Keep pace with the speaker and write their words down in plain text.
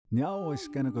Nyao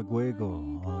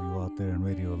Iskanakaguego, all you out there in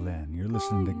Radio Land. You're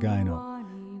listening to Gyno.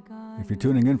 If you're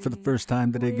tuning in for the first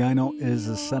time today, Gyno is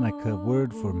a Seneca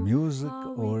word for music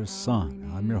or song.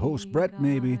 I'm your host, Brett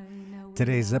Maybe.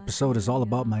 Today's episode is all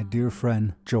about my dear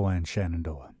friend, Joanne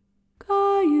Shenandoah.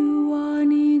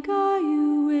 Gayuani,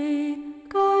 gayue,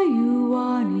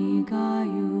 gayuani,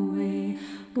 gayue,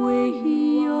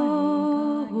 wehio,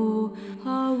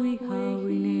 hawi,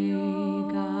 hawi, ne,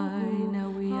 gai, na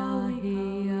we are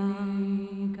here,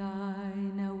 gai,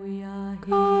 na we are here.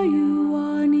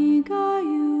 Gayuani,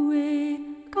 gayue,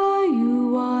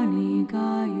 gayuani,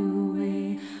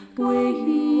 gayue,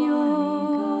 wehio,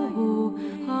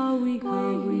 hawi,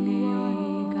 hawi, ne,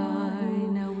 gai,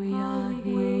 na we are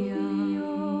here.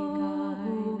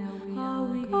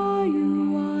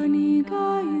 Gayuani,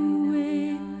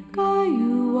 gayue,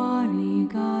 gayuani,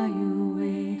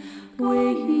 gayue,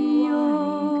 wehio,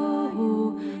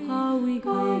 hawi,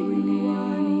 hawi, ne,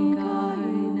 gai,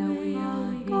 na we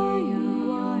are here.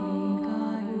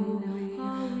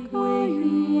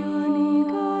 Gayuani,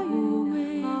 gayue,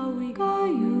 hawi,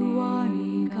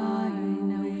 gayuani, gai,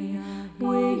 na we are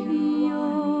wehio,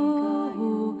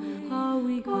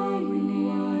 hawi, hawi,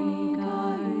 ne,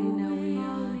 gai, na we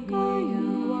are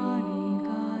Gayuani,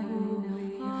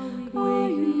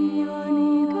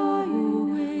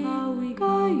 gayue, hawi,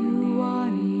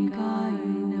 gayuani, gai,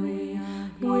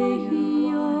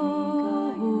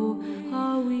 na we are wehio,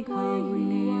 hawi, hawi,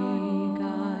 ne,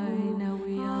 gai, na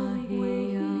we are here.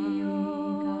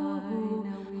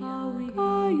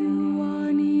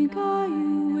 Gayuani,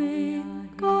 gayue,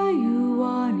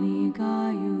 gayuani,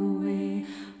 gayue,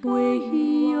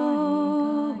 wehio,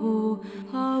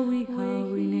 hawi,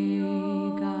 hawi,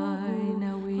 ne, gai,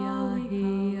 na we are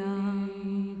here.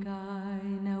 Gai,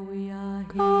 na we are here.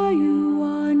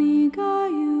 Gayuani,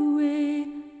 gayue,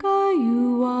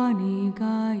 gayuani,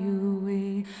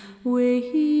 gayue,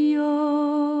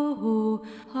 wehio,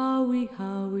 hawi,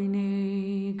 hawi,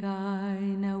 ne, gai,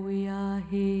 na we are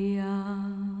here.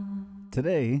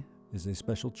 Today is a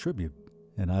special tribute,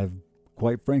 and I've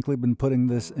quite frankly been putting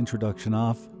this introduction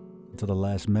off until the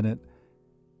last minute,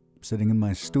 sitting in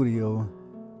my studio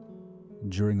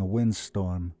during a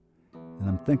windstorm, and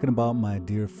I'm thinking about my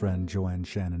dear friend Joanne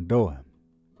Shenandoah.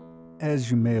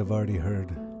 As you may have already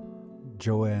heard,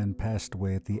 Joanne passed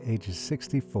away at the age of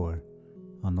 64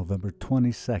 on November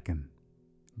 22nd.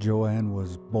 Joanne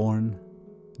was born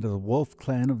into the Wolf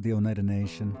clan of the Oneida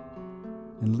Nation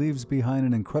and leaves behind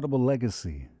an incredible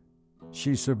legacy.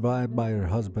 She's survived by her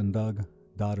husband Doug,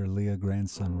 daughter Leah,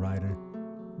 grandson Ryder.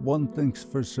 One thing's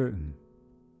for certain,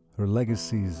 her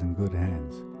legacy is in good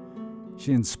hands.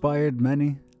 She inspired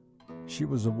many. She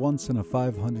was a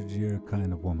once-in-a-500-year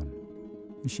kind of woman.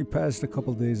 And she passed a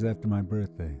couple days after my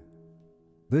birthday.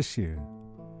 This year,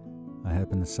 I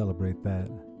happened to celebrate that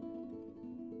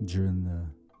during the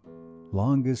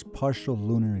longest partial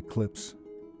lunar eclipse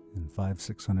in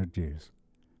 500-600 years.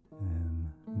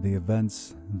 And the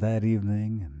events that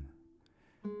evening and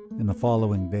in the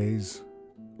following days,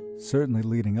 certainly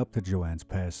leading up to Joanne's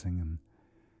passing and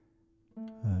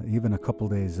even a couple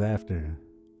days after,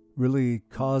 really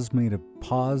caused me to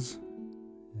pause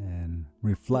and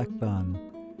reflect on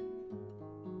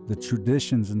the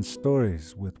traditions and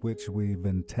stories with which we've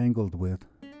entangled with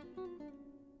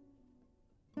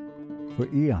for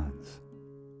eons.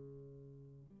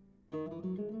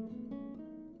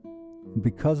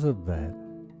 Because of that,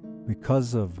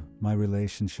 because of my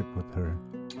relationship with her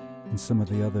and some of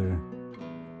the other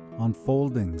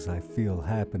unfoldings I feel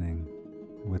happening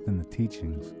within the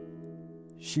teachings,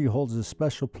 she holds a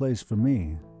special place for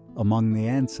me among the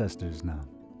ancestors now.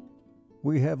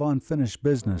 We have unfinished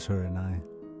business, her and I.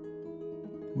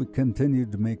 We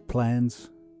continued to make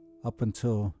plans up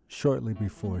until shortly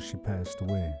before she passed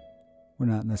away. We're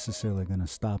not necessarily going to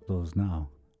stop those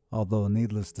now, although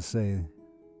needless to say,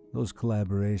 those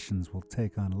collaborations will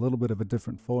take on a little bit of a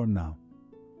different form now.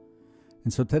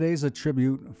 And so today's a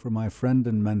tribute for my friend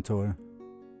and mentor.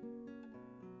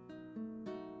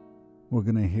 We're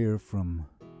going to hear from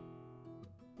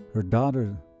her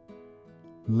daughter,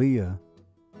 Leah,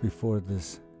 before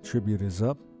this tribute is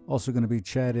up. Also going to be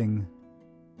chatting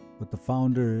with the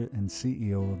founder and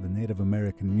CEO of the Native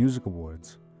American Music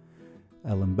Awards,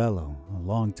 Ellen Bello, a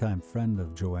longtime friend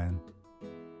of Joanne.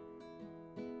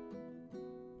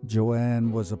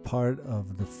 Joanne was a part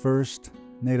of the first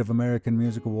Native American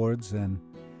Music Awards, and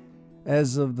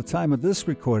as of the time of this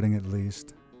recording at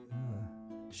least,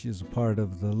 she is a part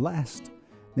of the last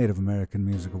Native American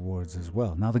Music Awards as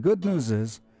well. Now the good news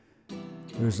is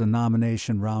there's a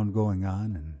nomination round going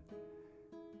on, and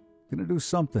I'm going to do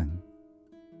something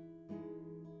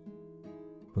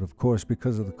But of course,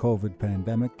 because of the COVID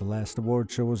pandemic, the last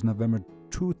award show was November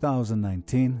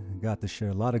 2019. I got to share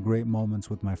a lot of great moments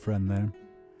with my friend there.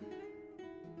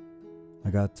 I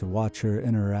got to watch her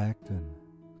interact in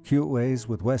cute ways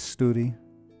with Wes Studi.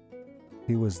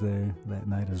 He was there that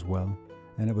night as well.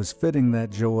 And it was fitting that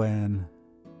Joanne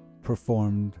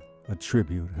performed a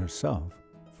tribute herself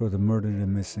for the murdered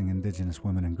and missing Indigenous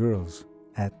women and girls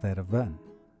at that event.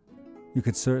 You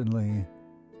could certainly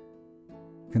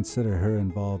consider her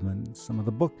involvement in some of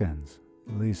the bookends,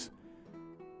 at least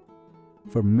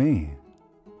for me.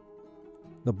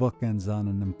 The bookends on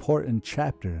an important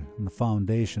chapter in the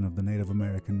foundation of the Native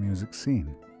American music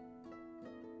scene.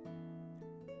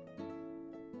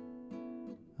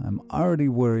 I'm already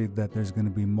worried that there's going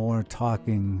to be more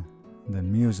talking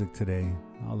than music today,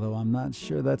 although I'm not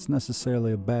sure that's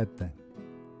necessarily a bad thing.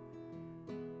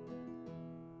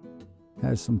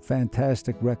 Has some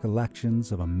fantastic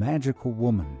recollections of a magical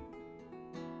woman.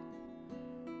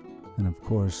 And of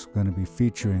course, going to be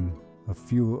featuring a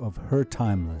few of her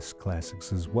timeless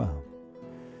classics as well.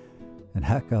 And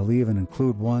heck, I'll even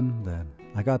include one that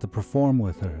I got to perform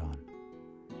with her on.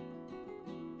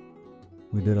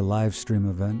 We did a live stream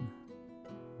event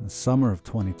in the summer of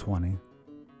 2020.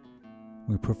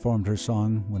 We performed her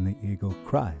song, When the Eagle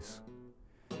Cries.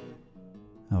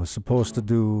 I was supposed to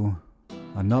do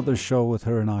another show with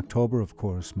her in October. Of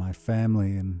course, my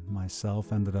family and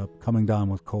myself ended up coming down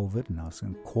with COVID, and I was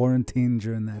in quarantine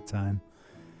during that time.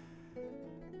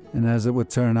 And as it would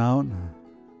turn out,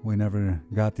 we never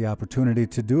got the opportunity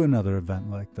to do another event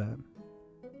like that.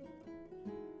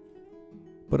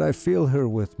 But I feel her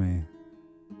with me.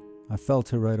 I felt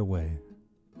her right away.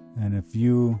 And if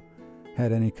you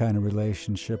had any kind of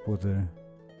relationship with her,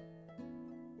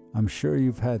 I'm sure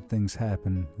you've had things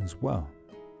happen as well.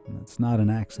 And it's not an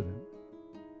accident.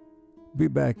 Be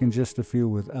back in just a few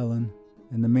with Ellen.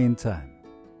 In the meantime,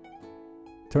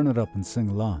 turn it up and sing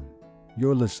along.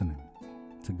 You're listening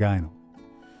to Gyno.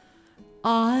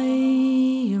 I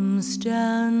am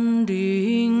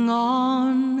standing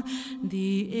on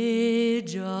the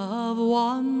edge of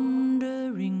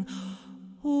wondering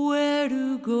where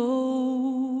to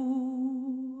go.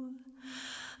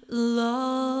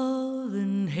 Love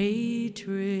and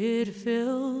hatred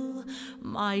fill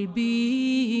my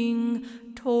being,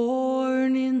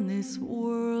 torn in this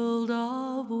world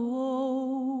of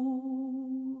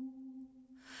woe.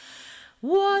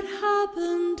 What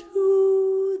happened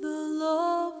to the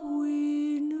love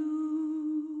we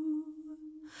knew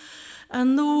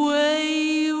and the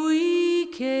way we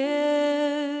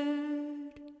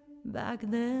cared back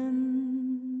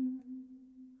then?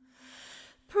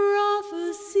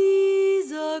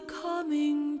 Prophecies are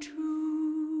coming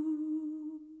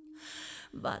true,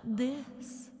 but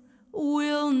this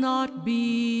will not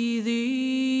be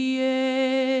the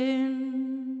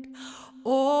end.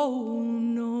 Oh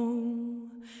no,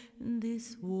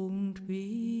 this won't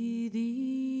be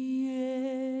the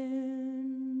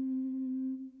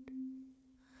end.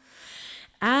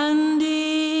 And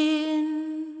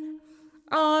in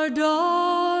our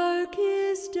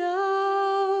darkest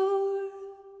hour,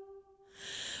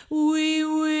 we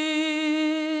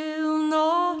will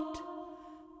not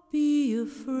be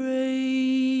afraid.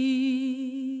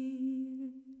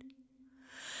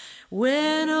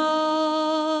 When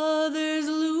others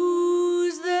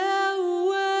lose their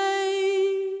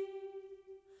way,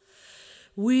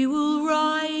 we will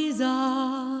rise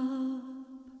up.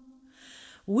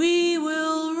 We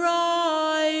will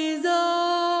rise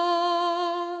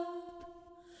up.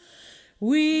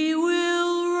 We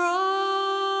will rise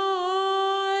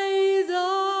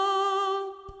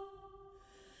up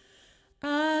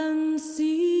and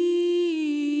see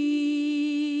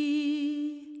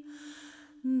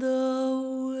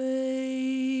the way.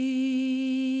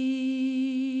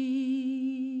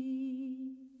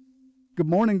 Good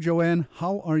morning, Joanne.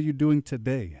 How are you doing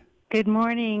today? Good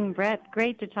morning, Brett.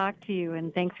 Great to talk to you,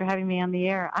 and thanks for having me on the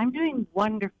air. I'm doing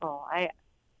wonderful.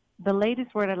 The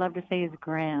latest word I love to say is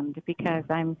grand, because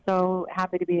I'm so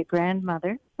happy to be a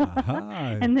grandmother,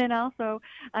 and then also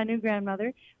a new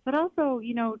grandmother. But also,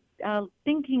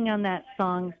 thinking on that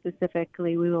song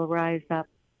specifically, We Will Rise Up,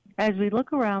 as we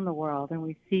look around the world and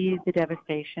we see the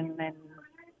devastation and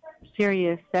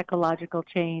serious ecological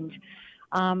change,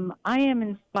 I am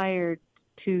inspired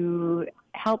to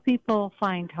help people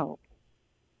find hope.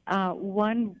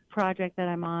 One project that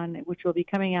I'm on, which will be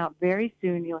coming out very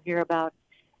soon, you'll hear about,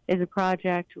 is a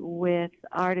project with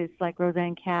artists like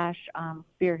Roseanne Cash,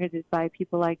 spearheaded by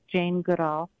people like Jane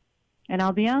Goodall. And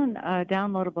I'll be on a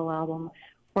downloadable album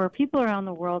for people around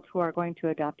the world who are going to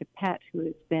adopt a pet who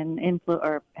has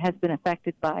been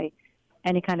affected by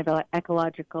any kind of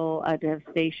ecological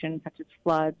devastation, such as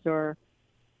floods or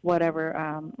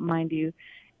whatever, mind you.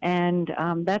 And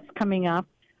that's coming up.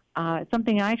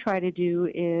 Something I try to do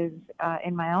is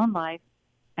in my own life,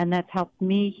 and that's helped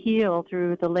me heal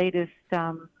through the latest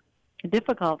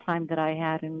difficult time that I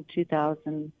had in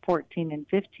 2014 and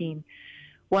 15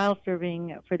 while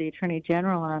serving for the Attorney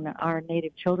General on our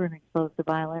Native children exposed to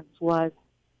violence, was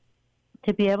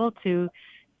to be able to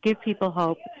give people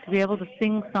hope, to be able to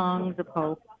sing songs of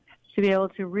hope, to be able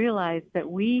to realize that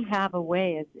we have a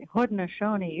way as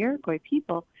Haudenosaunee, Iroquois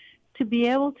people, to be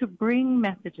able to bring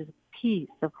messages of peace,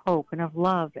 of hope, and of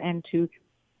love, and to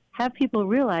have people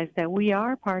realize that we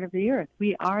are part of the earth.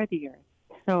 We are the earth.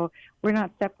 So we're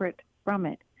not separate from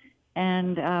it.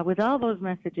 And with all those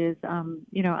messages,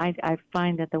 I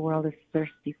find that the world is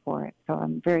thirsty for it. So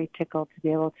I'm very tickled to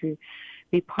be able to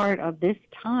be part of this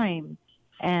time,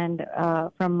 and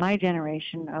from my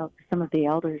generation of some of the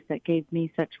elders that gave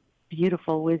me such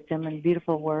beautiful wisdom and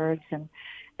beautiful words and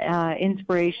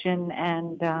inspiration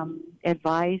and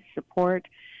advice, support.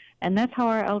 And that's how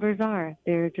our elders are.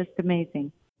 They're just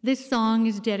amazing. This song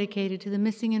is dedicated to the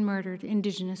missing and murdered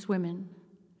Indigenous women.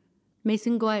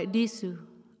 Mason Gwait Disu,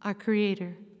 our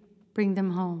Creator, bring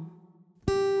them home.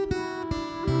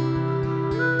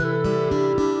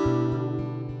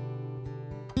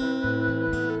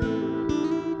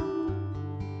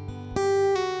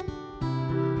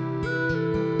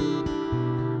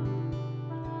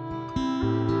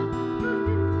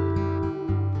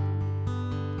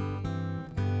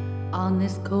 On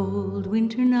this cold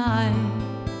winter night,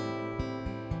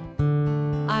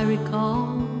 I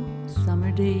recall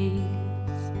summer days,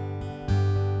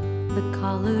 the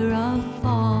color of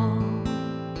fall,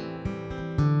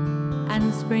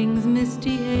 and spring's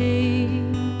misty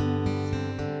haze.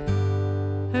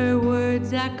 Her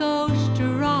words echo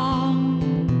strong,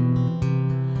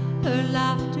 her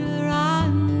laughter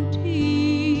and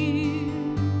tears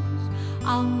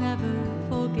I'll never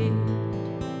forget.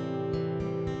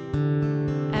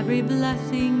 Every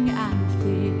blessing and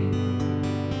fear.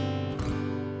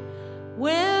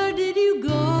 Where did you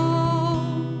go?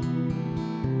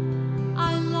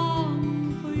 I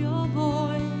long for your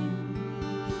voice.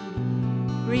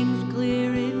 Rings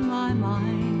clear in my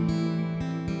mind,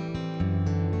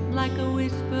 like a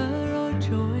whisper or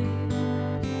choice.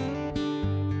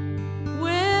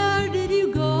 Where did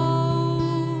you go?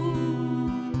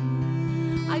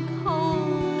 I call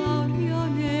out your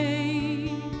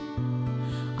name.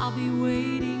 I'll be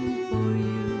waiting for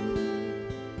you.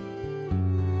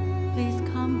 Please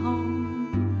come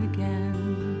home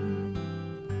again.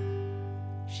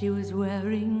 She was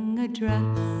wearing a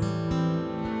dress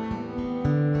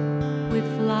with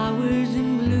flowers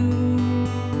in bloom.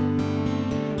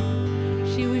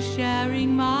 She was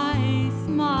sharing my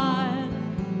smile.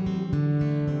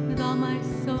 With all my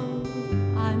soul,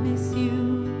 I miss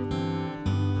you.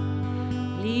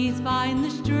 Please find the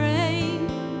strength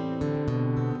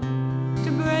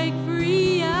to break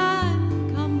free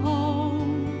and come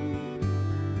home.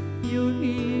 You're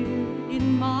here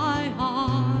in my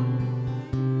heart.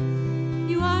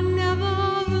 You are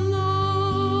never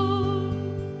alone.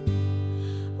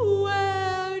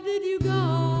 Where did you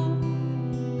go?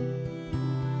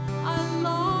 I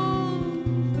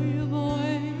long for your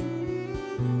voice.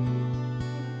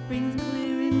 Rings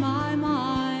clear in my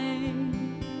mind,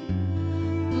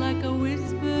 like a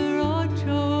whisper or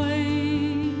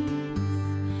choice.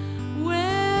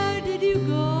 Where did you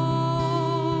go?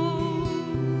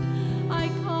 I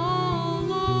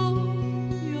call out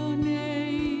your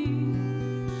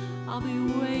name. I'll be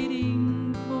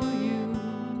waiting for you.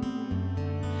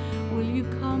 Will you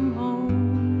come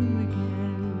home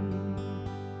again?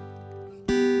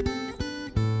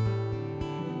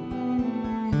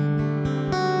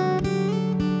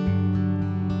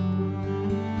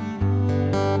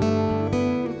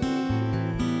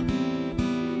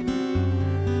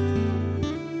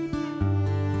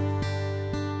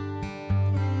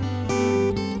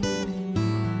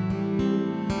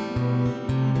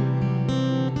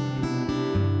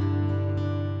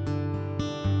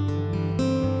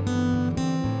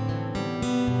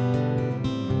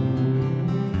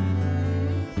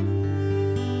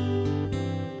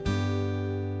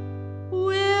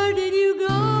 Where did you go?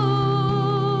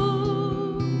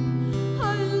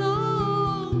 I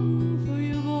long for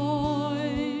your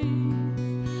voice.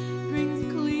 Rings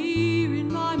clear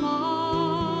in my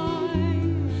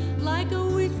mind, like a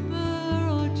whisper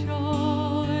or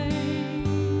choice.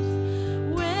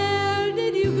 Where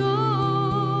did you go?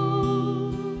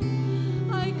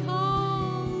 I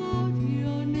call out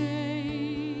your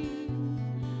name.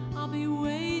 I'll be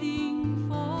waiting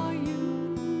for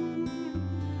you.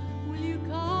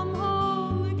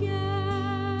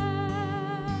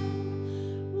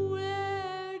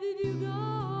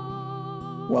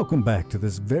 Welcome back to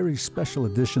this very special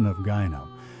edition of Gyno.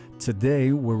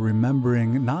 Today, we're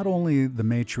remembering not only the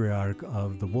matriarch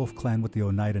of the Wolf Clan with the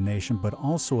Oneida Nation, but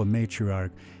also a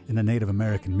matriarch in the Native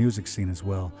American music scene as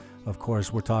well. Of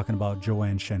course, we're talking about Jo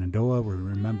Ann Shenandoah. We're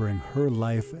remembering her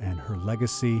life and her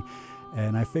legacy,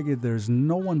 and I figured there's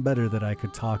no one better that I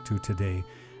could talk to today,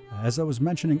 as I was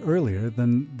mentioning earlier,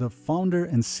 than the founder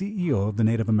and CEO of the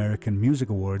Native American Music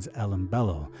Awards, Ellen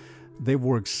Bello. They've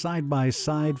worked side by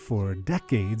side for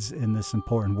decades in this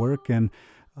important work, and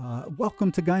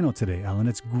welcome to Gyno today, Ellen.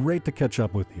 It's great to catch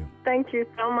up with you. Thank you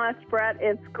so much, Brett.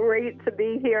 It's great to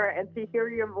be here and to hear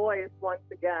your voice once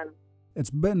again. It's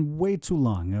been way too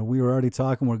long. We were already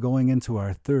talking, we're going into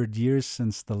our third year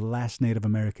since the last Native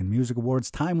American Music Awards.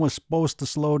 Time was supposed to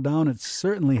slow down. It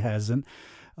certainly hasn't.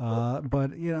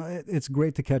 But, it's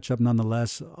great to catch up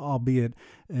nonetheless, albeit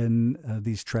in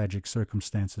these tragic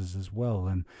circumstances as well.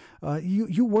 And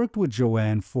you worked with Jo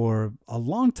Ann for a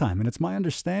long time, and it's my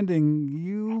understanding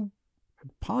you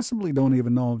possibly don't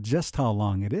even know just how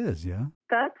long it is, yeah?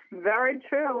 That's very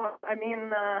true. I mean,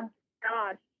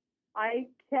 gosh, I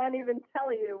can't even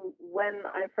tell you when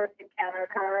I first encountered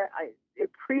her. It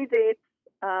predates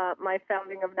my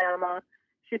founding of NAMA.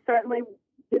 She certainly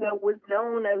was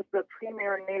known as the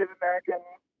premier Native American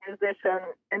musician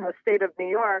in the state of New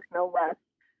York, no less,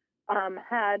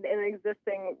 had an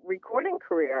existing recording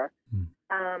career.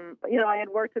 I had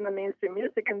worked in the mainstream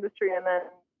music industry and then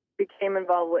became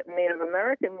involved with Native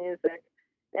American music.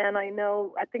 And I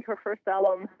think her first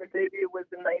album, her debut, was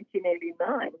in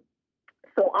 1989.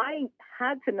 So I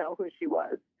had to know who she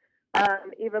was,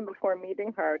 even before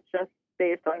meeting her, just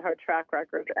based on her track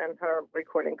record and her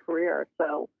recording career.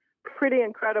 So pretty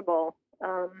incredible.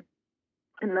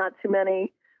 And not too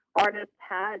many artists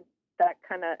had that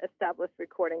kind of established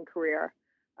recording career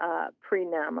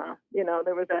pre-NAMA.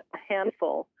 There was a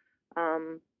handful.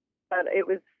 But it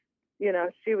was,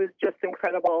 she was just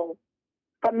incredible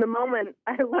from the moment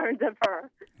I learned of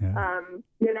her,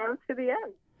 to the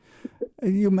end.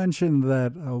 You mentioned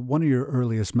that one of your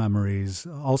earliest memories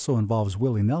also involves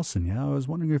Willie Nelson, yeah? I was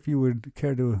wondering if you would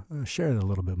care to share that a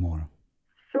little bit more.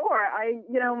 Sure.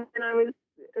 When I was,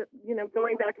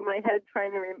 going back in my head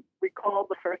trying to recall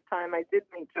the first time I did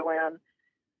meet Jo Ann,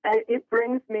 it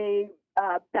brings me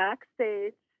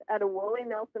backstage at a Willie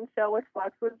Nelson show at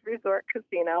Foxwoods Resort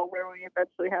Casino, where we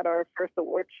eventually had our first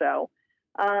award show.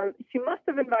 She must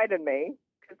have invited me,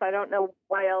 because I don't know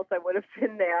why else I would have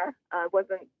been there. I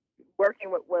wasn't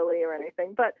working with Willie or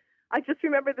anything, but I just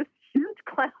remember this huge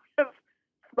cloud of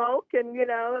smoke and,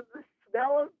 the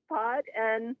smell of pot,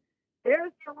 and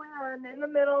there's Jo Ann in the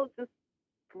middle, just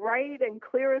bright and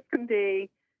clear as can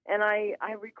be. And I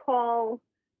recall,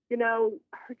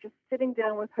 her just sitting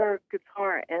down with her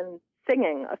guitar and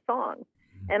singing a song.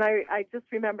 And I just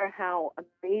remember how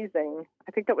amazing,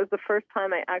 I think that was the first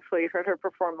time I actually heard her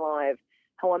perform live,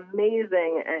 how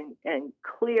amazing and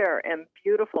clear and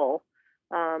beautiful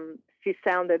she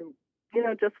sounded,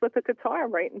 just with the guitar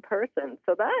right in person.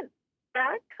 So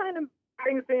that kind of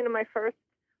brings me into my first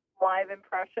live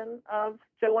impression of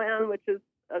Jo Ann, which is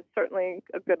certainly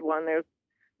a good one. There's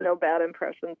no bad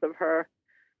impressions of her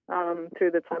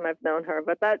through the time I've known her.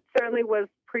 But that certainly was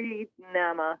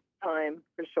pre-NAMA time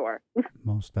for sure.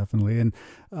 Most definitely. And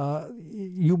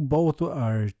you both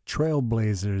are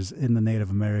trailblazers in the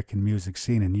Native American music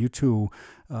scene, and you two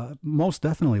most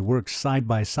definitely work side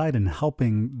by side in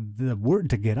helping the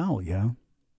word to get out, yeah?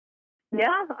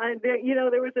 Yeah,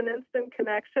 there was an instant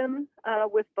connection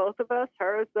with both of us.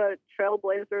 Her as the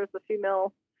trailblazer, as the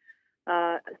female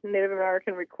Native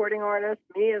American recording artist,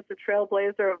 me as the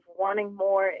trailblazer of wanting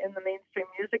more in the mainstream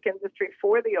music industry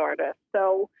for the artist.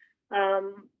 So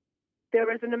there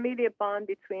was an immediate bond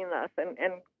between us and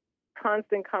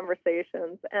constant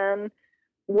conversations. And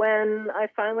when I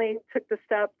finally took the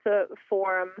step to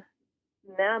form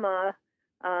NAMA,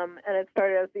 and it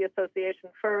started as the association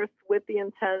first with the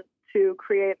intent to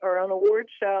create our own award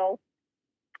show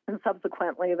and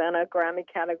subsequently then a Grammy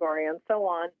category and so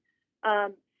on,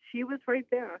 she was right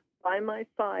there by my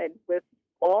side with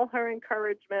all her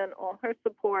encouragement, all her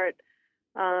support.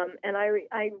 And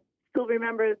I still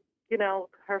remember,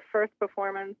 her first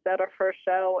performance at our first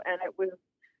show, and it was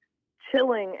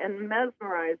chilling and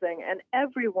mesmerizing. And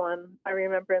everyone, I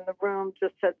remember in the room,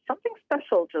 just said, something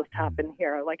special just happened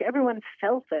here. Like everyone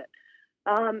felt it.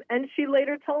 And she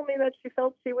later told me that she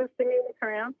felt she was singing with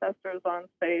her ancestors on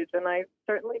stage, and I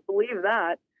certainly believe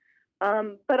that.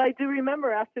 But I do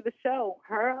remember after the show,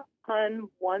 her on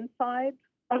one side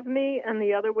of me and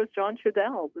the other was John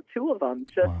Trudell, the two of them.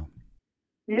 Just, wow.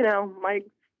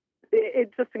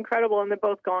 It's just incredible, and they're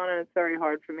both gone, and it's very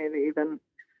hard for me to even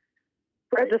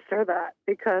register that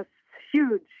because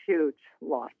huge, huge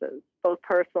losses, both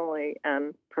personally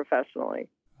and professionally.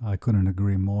 I couldn't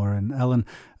agree more. And Ellen,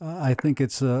 I think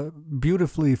it's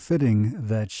beautifully fitting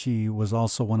that she was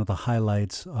also one of the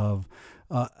highlights of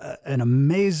an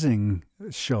amazing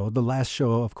show. The last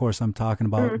show, of course, I'm talking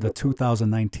about the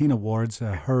 2019 awards.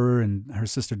 Her and her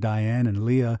sister Diane and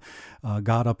Leah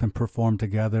got up and performed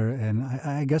together. And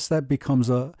I guess that becomes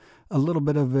a little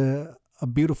bit of a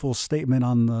beautiful statement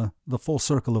on the full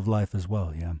circle of life as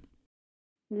well. Yeah.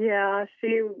 Yeah,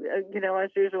 she, as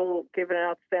usual, gave an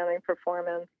outstanding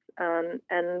performance,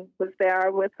 and was there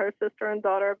with her sister and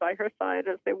daughter by her side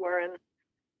as they were in,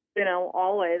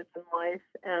 always in life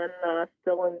and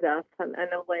still in death. And I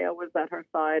know Leah was at her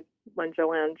side when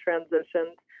Joanne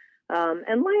transitioned.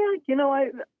 And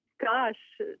Leah,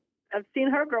 I've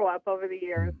seen her grow up over the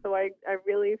years, so I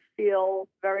really feel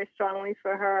very strongly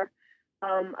for her.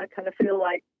 I kind of feel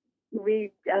like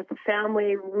we, as a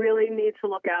family, really need to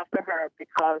look after her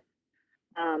because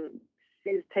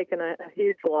she's taken a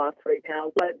huge loss right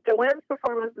now. But Joanne's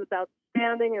performance was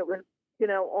outstanding. It was,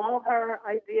 all her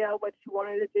idea, what she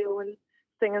wanted to do, and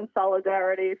sing in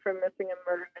solidarity for missing and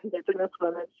murdered Indigenous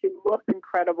women. She looked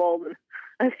incredible.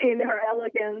 I mean, her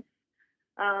elegance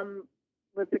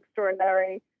was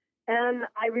extraordinary. And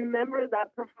I remember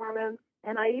that performance,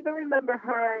 and I even remember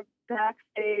her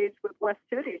backstage with Wes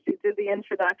Studi. She did the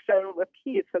introduction with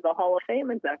Keith for the Hall of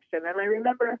Fame induction. And I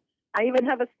remember I even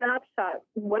have a snapshot,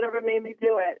 whatever made me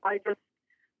do it. I just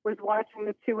was watching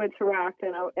the two interact,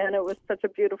 and it was such a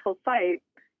beautiful sight,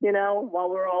 while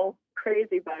we're all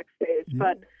crazy backstage. Yeah.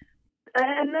 But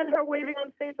and then her waving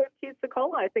on stage with Keith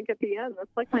Secola, I think, at the end. That's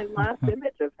like my last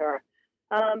image of her.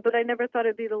 But I never thought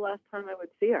it'd be the last time I would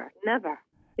see her. Never,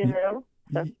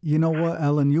 So. You know what,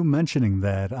 Ellen, you mentioning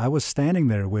that, I was standing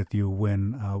there with you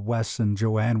when Wes and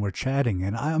Joanne were chatting,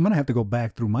 and I'm going to have to go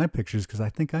back through my pictures because I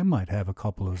think I might have a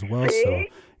couple as well. See? So,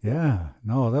 yeah,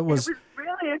 no, that was... It was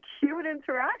really a cute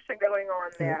interaction going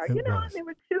on there. It was. They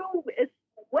were two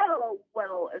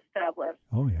well established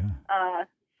Oh, yeah.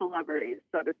 celebrities,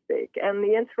 so to speak. And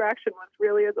the interaction was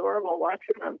really adorable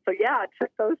watching them. So, yeah,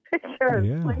 check those pictures,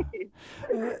 Yeah. please.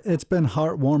 It's been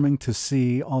heartwarming to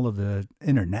see all of the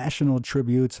international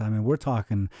tributes. I mean, we're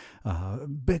talking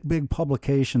big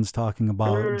publications talking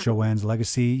about Joanne's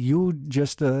legacy. You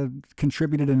just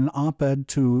contributed an op-ed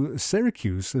to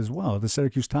Syracuse as well, the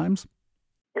Syracuse Times.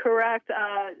 Correct.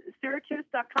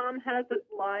 Syracuse.com has it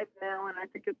live now, and I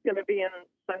think it's going to be in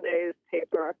Sunday's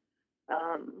paper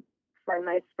for a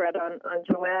nice spread on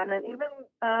Joanne. And even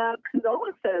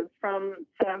condolences from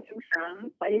family and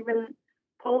friends. I even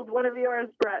pulled one of yours,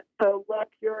 Brett. So, look,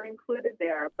 you're included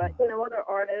there. But, other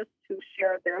artists who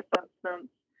shared their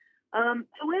sentiments.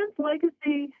 Joanne's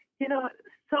legacy, it's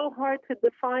so hard to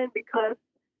define because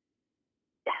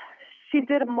she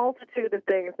did a multitude of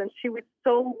things, and she was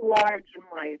so large in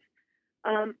life.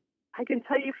 I can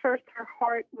tell you first, her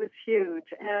heart was huge,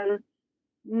 and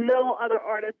no other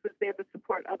artist was there to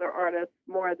support other artists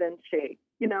more than she.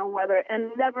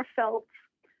 And never felt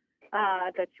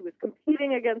that she was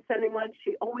competing against anyone.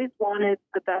 She always wanted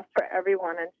the best for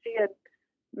everyone, and she had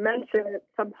mentioned it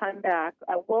some time back.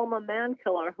 Wilma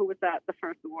Mankiller, who was at the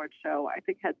first award show, I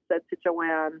think had said to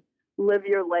Joanne, "Live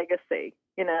your legacy.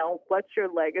 What's your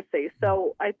legacy?"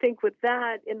 So I think with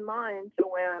that in mind,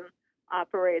 Joanne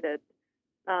operated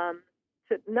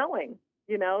to knowing,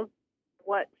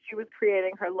 what she was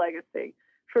creating, her legacy.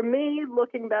 For me,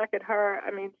 looking back at her, I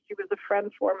mean, she was a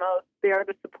friend foremost, there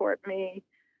to support me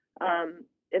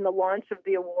in the launch of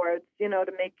the awards,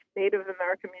 to make Native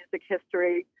American music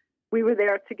history. We were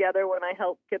there together when I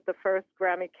helped get the first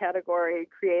Grammy category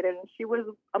created, and she was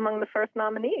among the first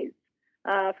nominees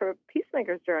for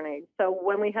Peacemaker's Journey. So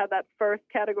when we had that first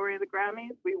category of the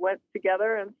Grammys, we went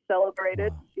together and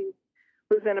celebrated. Wow. She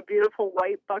was in a beautiful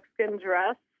white buckskin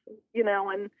dress,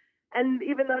 and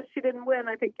even though she didn't win,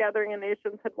 I think Gathering of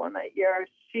Nations had won that year,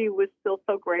 she was still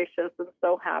so gracious and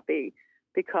so happy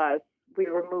because we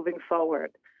were moving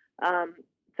forward.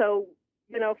 So,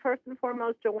 first and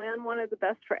foremost, Joanne wanted the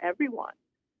best for everyone.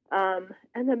 And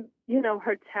then,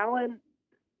 her talent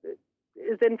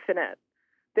is infinite.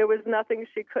 There was nothing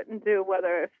she couldn't do,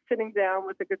 whether sitting down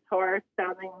with a guitar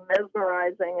sounding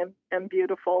mesmerizing and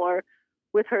beautiful, or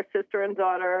with her sister and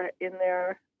daughter in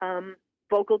their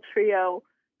vocal trio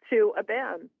to a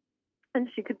band. And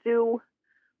she could do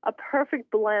a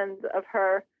perfect blend of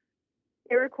her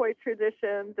Iroquois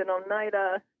traditions and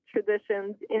Oneida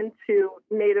traditions into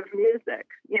Native music,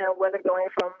 whether going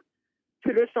from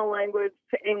traditional language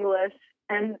to English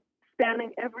and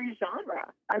spanning every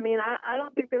genre. I mean, I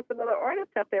don't think there's another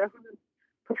artist out there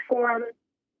who performs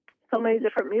so many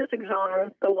different music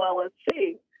genres so well as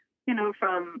she.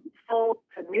 from folk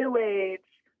to new age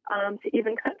to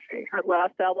even country. Her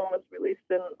last album was released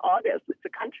in August. It's a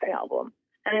country album.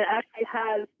 And it actually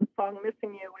has the song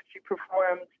Missing You, which she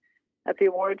performed at the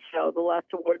award show, the last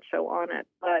award show on it.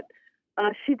 But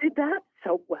she did that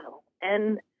so well.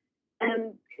 And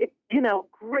it,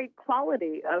 great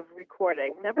quality of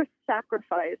recording, never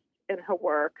sacrificed in her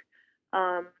work.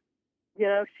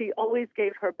 She always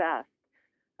gave her best.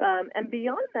 And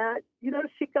beyond that,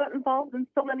 she got involved in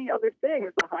so many other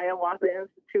things. The Hiawatha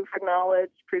Institute for Knowledge,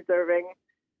 preserving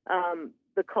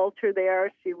the culture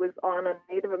there. She was on a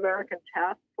Native American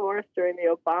task force during the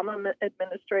Obama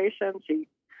administration. She,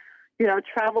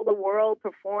 traveled the world,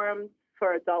 performed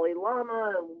for Dalai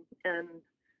Lama and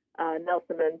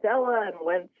Nelson Mandela, and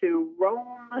went to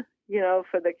Rome,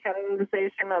 for the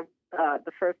canonization of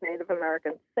the first Native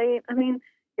American saint. I mean,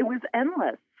 it was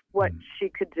endless what she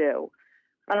could do.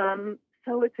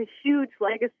 So it's a huge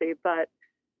legacy, but,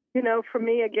 for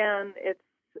me, again,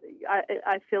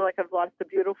 I feel like I've lost a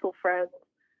beautiful friend,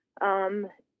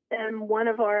 and one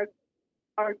of our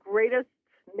greatest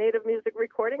Native music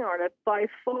recording artists, by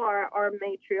far our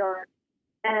matriarch,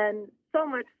 and so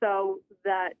much so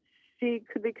that she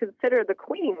could be considered the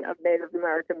queen of Native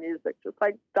American music, just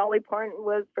like Dolly Parton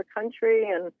was for country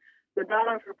and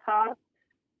Madonna for pop.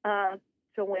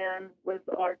 Joanne was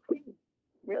our queen,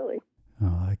 really.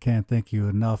 I can't thank you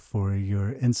enough for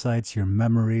your insights, your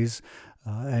memories,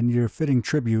 and your fitting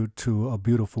tribute to a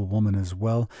beautiful woman as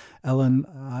well. Ellen,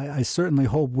 I certainly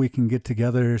hope we can get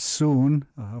together soon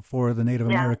for the Native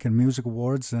American Music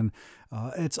Awards, and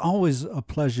it's always a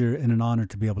pleasure and an honor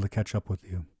to be able to catch up with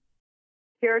you.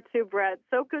 Here too, Brett.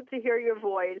 So good to hear your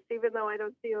voice, even though I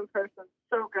don't see you in person.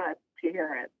 So good to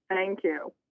hear it. Thank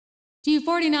you. To you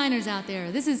 49ers out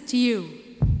there, this is to you.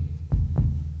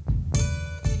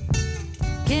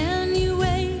 Can you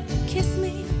wait to kiss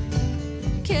me?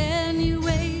 Can you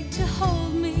wait to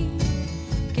hold me?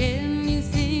 Can you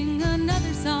sing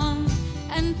another song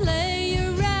and play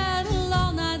your rattle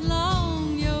all night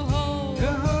long? Yo ho,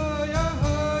 yo ho, yo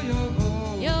ho, yo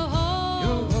ho, yo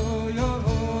ho, yo ho, yo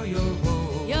ho,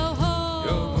 yo ho, yo ho,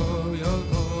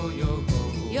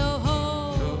 yo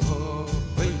ho, yo ho, yo ho,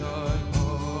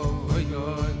 yo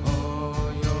ho,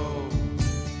 yo.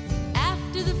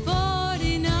 After the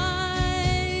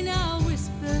 49, I'll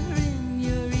whisper in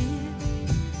your ear.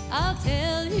 I'll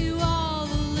tell you all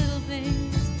the little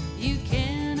things you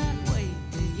cannot wait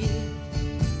to hear.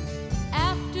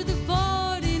 After the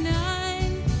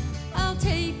 49, I'll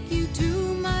take you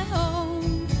to my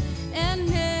home, and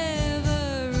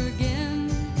never again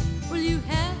will you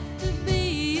have to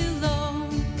be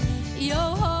alone. Yo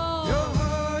ho, yo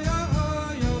ho, yo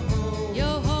ho,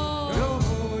 yo ho, yo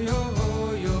ho, yo ho,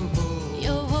 yo ho,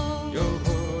 yo ho, yo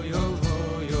ho, yo ho,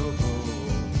 yo ho,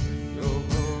 yo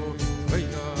ho.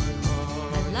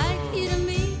 I'd like you to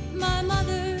meet my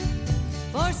mother,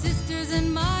 4 sisters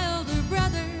and my older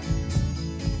brother,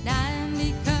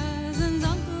 90 cousins,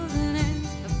 uncles and aunts,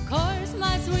 of course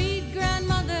my sweet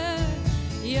grandmother.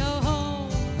 Yo ho,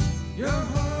 yo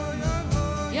ho, yo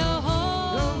ho, yo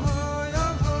ho, yo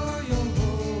ho, yo ho,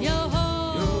 yo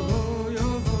ho, yo ho, yo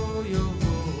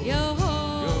ho, yo ho,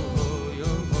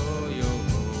 yo ho, yo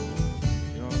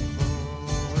ho.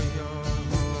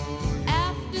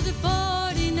 After the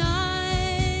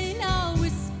 49, I'll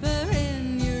whisper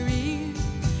in your ear.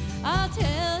 I'll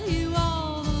tell you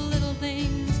all the little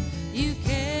things you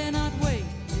cannot wait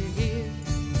to hear.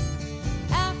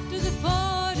 After the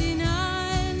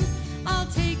 49, I'll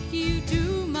take you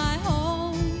to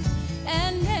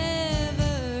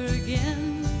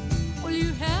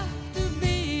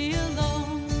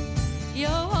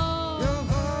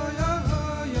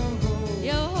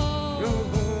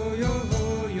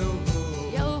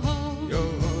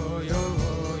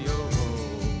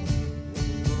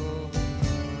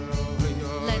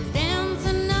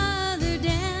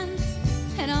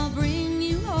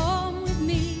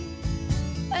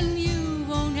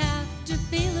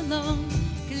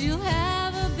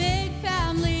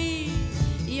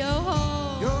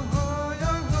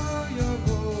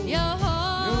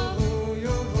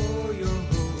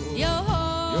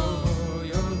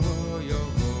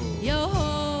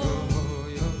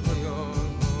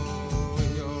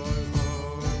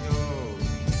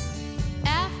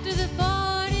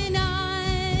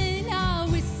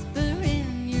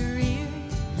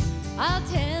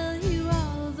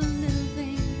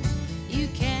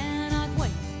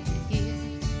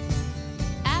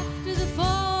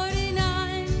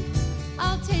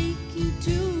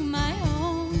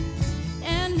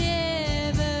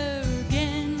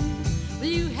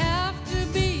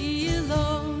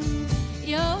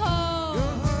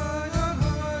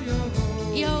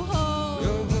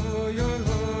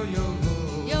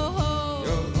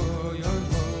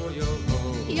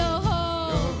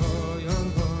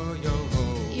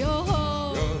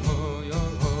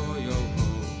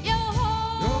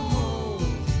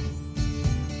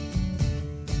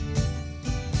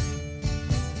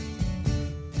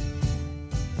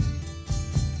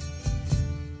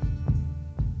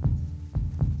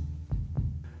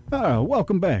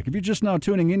Welcome back. If you're just now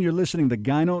tuning in, you're listening to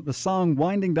Gyno. The song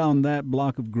winding down that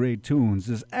block of great tunes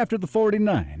is After the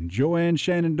 49, Joanne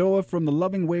Shenandoah from the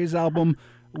Loving Ways album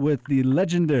with the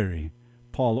legendary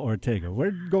Paul Ortega.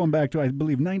 We're going back to, I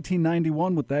believe,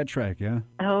 1991 with that track, yeah?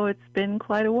 Oh, it's been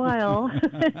quite a while.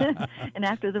 And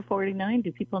After the 49,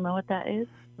 do people know what that is?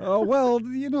 Oh, well,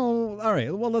 all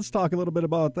right. Well, let's talk a little bit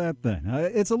about that then.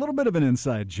 It's a little bit of an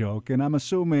inside joke, and I'm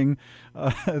assuming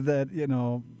that,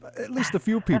 at least a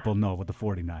few people know what the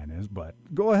 49 is, but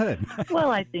go ahead. Well,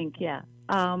 I think, yeah.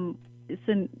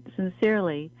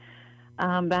 Sincerely,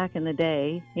 back in the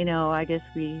day, I guess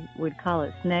we would call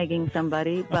it snagging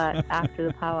somebody, but after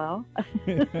the powwow.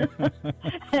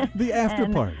 The after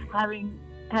and party.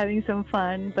 Having some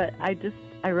fun, but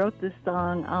I wrote this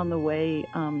song on the way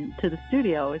to the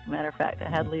studio. As a matter of fact, I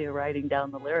had Leah writing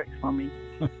down the lyrics for me.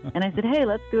 And I said, hey,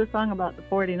 let's do a song about the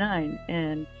 49.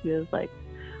 And she was like,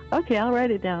 okay, I'll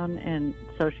write it down. And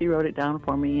so she wrote it down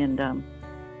for me. And I'm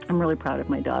really proud of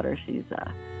my daughter. She's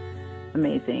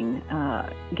amazing,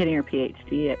 getting her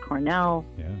PhD at Cornell.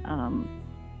 Yeah.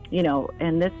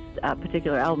 And this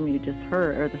particular album you just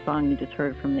heard, or the song you just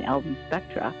heard from the album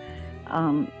Spectra,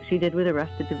 she did with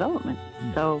Arrested Development.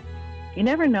 So you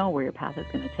never know where your path is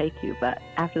going to take you, but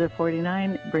After the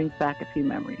 49 brings back a few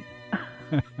memories.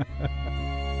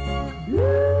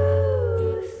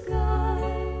 Blue sky,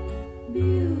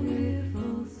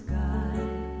 beautiful sky,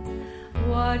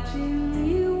 watching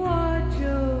you watch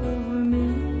over me.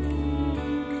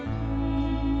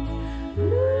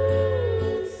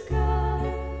 Blue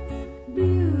sky,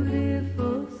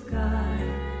 beautiful sky,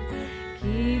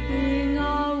 keeping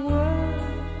our world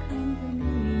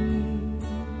company.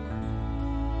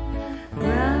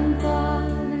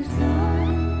 Grandfather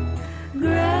sun,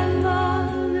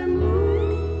 grandmother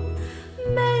moon,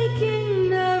 making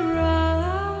the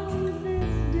rounds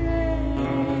this day.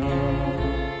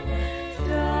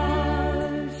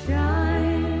 Stars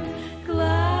shine,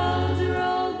 clouds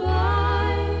roll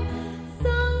by,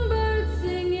 songbirds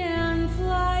sing and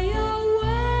fly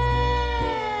away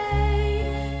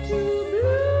to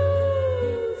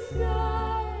blue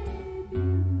sky,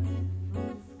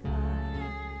 beautiful sky,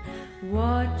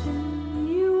 watching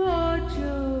you watch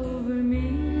over me.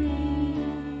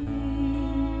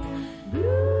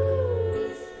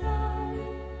 Blue sky,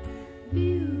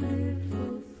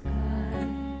 beautiful sky,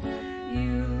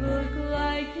 you look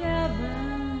like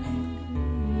heaven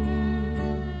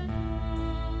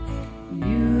to me.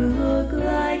 You look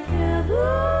like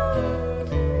heaven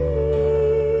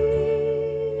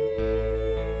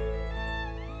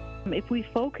to me. If we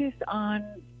focus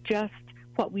on just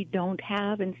what we don't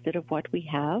have instead of what we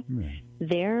have,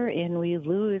 therein we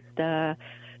lose the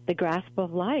grasp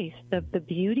of life, the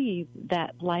beauty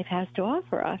that life has to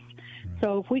offer us.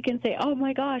 So if we can say, oh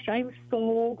my gosh, I'm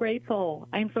so grateful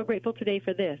today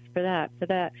for this, for that,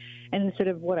 and instead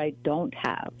of what I don't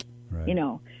have, Right.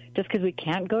 Just because we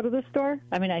can't go to the store.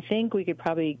 I mean, I think we could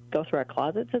probably go through our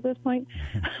closets at this point.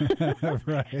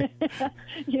 Right.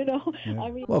 Yeah.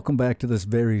 I mean, Welcome back to this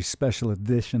very special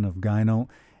edition of Gyno.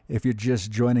 If you're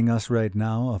just joining us right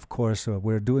now, of course,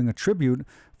 we're doing a tribute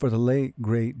for the late,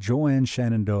 great Joanne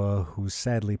Shenandoah, who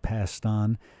sadly passed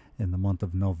on in the month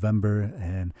of November.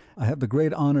 And I have the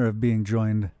great honor of being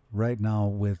joined right now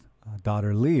with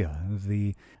daughter Leah,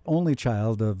 the only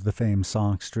child of the famed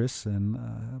songstress. And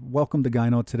welcome to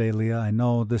Gyno today, Leah. I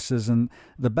know this isn't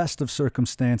the best of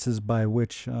circumstances by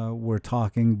which we're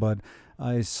talking, but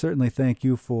I certainly thank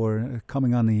you for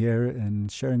coming on the air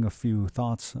and sharing a few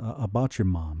thoughts about your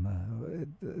mom.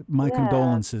 My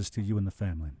condolences to you and the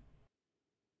family.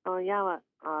 Oh, yeah,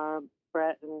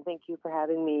 Brett, and thank you for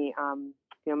having me.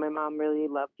 My mom really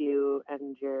loved you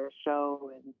and your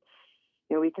show, and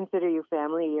we consider you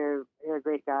family. You're a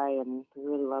great guy, and we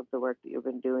really love the work that you've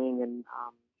been doing. And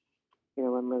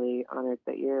I'm really honored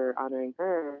that you're honoring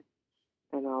her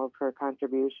and all of her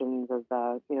contributions as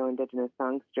the Indigenous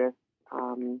songstress,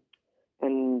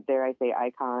 and dare I say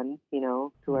icon,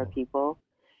 to our people.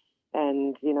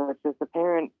 And it's just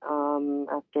apparent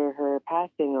after her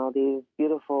passing, all these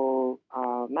beautiful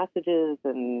messages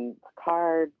and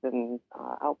cards and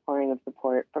outpouring of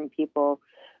support from people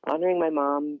honoring my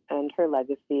mom and her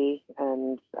legacy.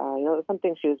 And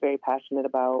something she was very passionate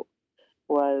about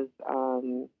was,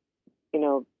 and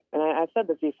I've said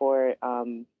this before,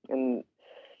 and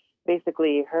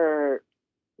basically her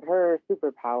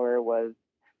superpower was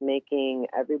making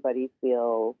everybody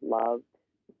feel loved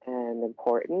and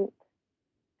important,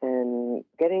 and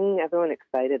getting everyone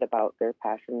excited about their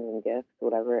passions and gifts,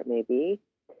 whatever it may be.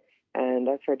 And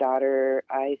as her daughter,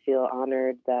 I feel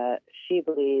honored that she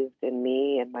believed in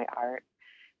me and my art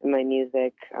and my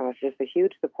music. She's just a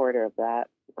huge supporter of that.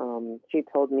 She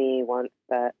told me once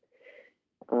that,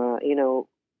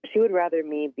 she would rather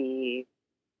me be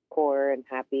poor and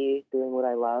happy doing what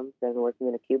I love than working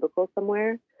in a cubicle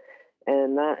somewhere.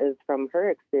 And that is from her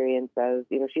experience as,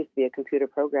 she used to be a computer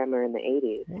programmer in the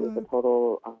 80s. She was a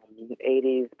total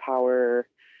 80s power,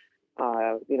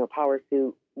 power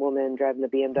suit woman driving the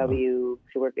BMW.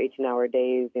 She worked 18-hour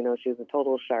days. She was a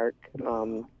total shark.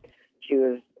 She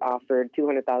was offered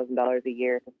 $200,000 a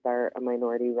year to start a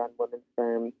minority-run women's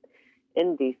firm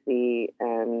in D.C.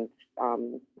 And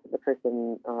the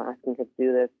person asking her to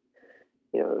do this,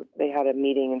 they had a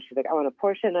meeting, and she's like, I want a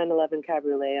Porsche 911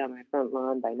 Cabriolet on my front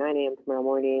lawn by 9 a.m. tomorrow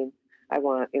morning. I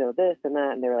want, this and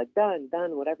that. And they were like, done,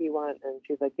 whatever you want. And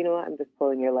she's like, you know what? I'm just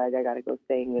pulling your leg. I got to go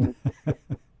sing. And,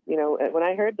 when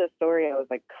I heard this story, I was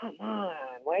like, come on,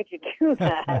 why'd you do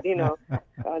that?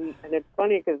 And it's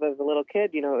funny because as a little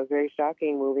kid, it was very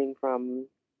shocking moving from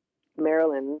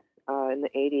Maryland in the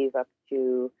 80s up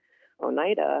to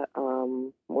Oneida,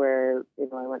 where,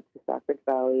 I went to Stockbridge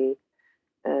Valley.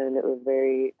 And it was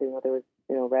very, there was,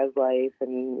 res life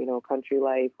and, country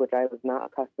life, which I was not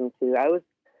accustomed to. I was,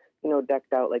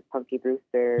 decked out like Punky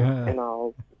Brewster and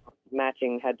all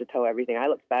matching head to toe everything. I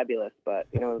looked fabulous, but,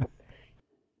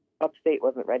 upstate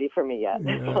wasn't ready for me yet.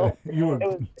 So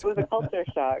it was a culture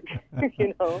shock,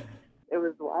 It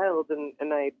was wild,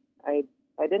 and I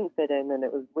didn't fit in, and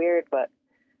it was weird. But,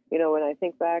 when I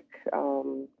think back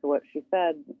to what she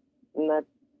said, and that,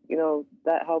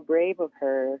 that how brave of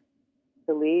her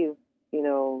to leave,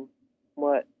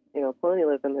 what,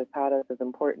 colonialism has taught us is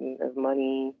important as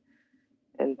money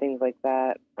and things like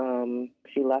that.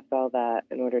 She left all that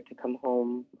in order to come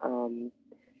home.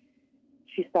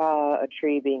 She saw a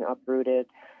tree being uprooted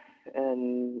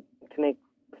and to make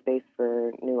space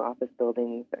for new office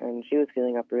buildings, and she was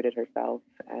feeling uprooted herself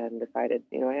and decided,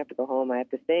 I have to go home, I have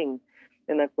to sing.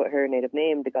 And that's what her native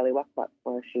name, Digaliwakwak,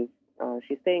 she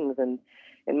sings. And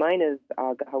mine is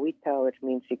Gahawita, which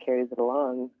means she carries it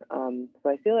along. So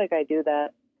I feel like I do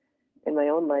that in my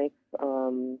own life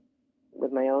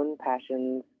with my own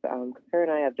passions, because her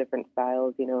and I have different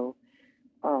styles,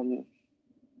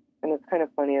 and it's kind of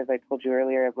funny, as I told you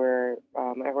earlier, we're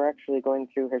actually going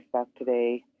through her stuff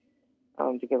today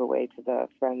to give away to the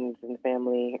friends and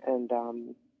family, and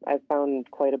I've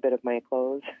found quite a bit of my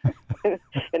clothes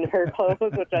in her clothes,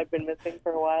 which I've been missing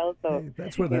for a while. So hey,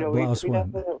 that's where that blouse we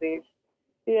went. Definitely,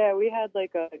 yeah, we had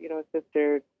like a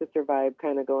sister vibe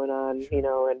kind of going on,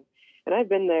 Sure. and I've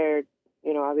been there,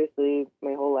 obviously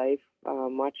my whole life,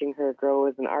 watching her grow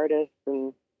as an artist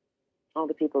and all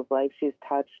the people's lives she's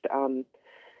touched.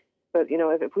 But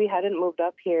if we hadn't moved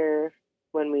up here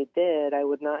when we did, I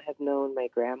would not have known my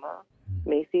grandma,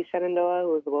 Macy Shenandoah, who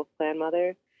was the Wolf Clan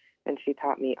mother, and she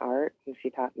taught me art, and she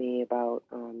taught me about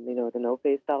the No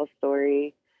Face Doll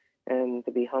story, and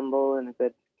to be humble and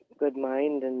a good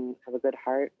mind and have a good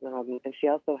heart. And she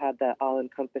also had that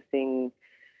all-encompassing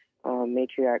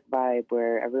matriarch vibe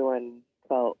where everyone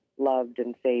felt loved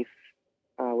and safe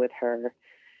with her.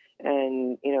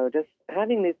 And, just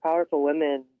having these powerful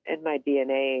women in my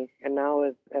DNA, and now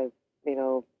as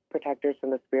protectors from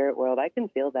the spirit world, I can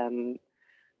feel them,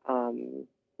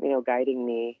 guiding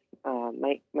me.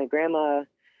 My grandma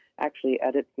actually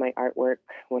edits my artwork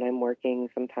when I'm working.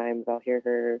 Sometimes I'll hear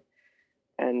her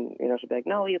and, she'll be like,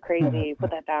 no, you crazy,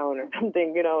 put that down or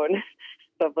something, and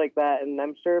stuff like that. And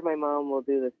I'm sure my mom will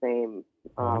do the same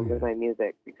with my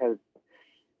music, because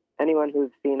anyone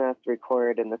who's seen us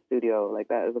record in the studio, like,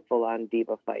 that is a full-on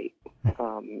diva fight.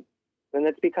 And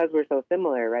it's because we're so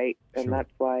similar, right? And Sure.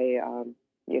 that's why,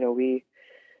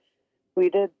 we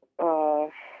did,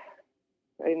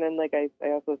 and then, like I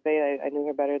also say, I knew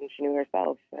her better than she knew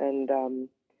herself. And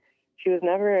she was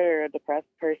never a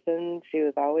depressed person. She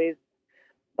was always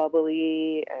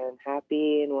bubbly and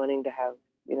happy and wanting to have,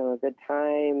 a good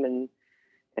time. And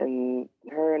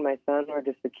her and my son were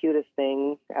just the cutest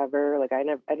thing ever. Like, I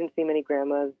didn't see many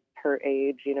grandmas her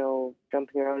age,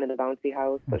 jumping around in the bouncy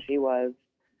house, but she was,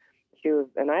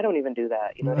 and I don't even do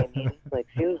that. You know what I mean? Like,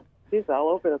 she was all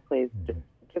over the place,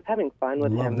 just having fun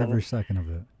with him. Loved every second of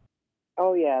it.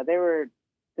 Oh yeah, they were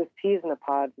just peas in a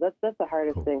pod. That's the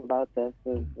hardest Cool. thing about this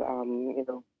is,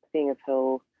 seeing if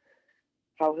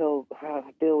how he'll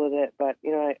deal with it. But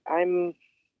I'm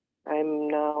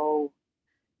now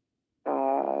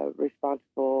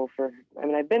responsible for. I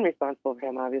mean, I've been responsible for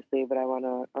him, obviously, but I want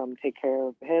to take care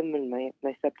of him and my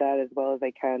stepdad as well as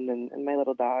I can, and my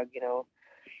little dog.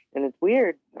 And it's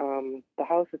weird. The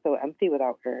house is so empty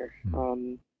without her.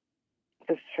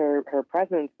 Just her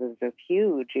presence is just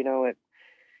huge.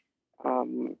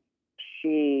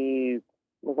 She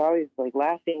was always like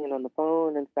laughing and on the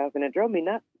phone and stuff, and it drove me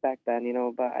nuts back then.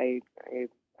 But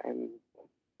I'm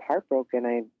heartbroken.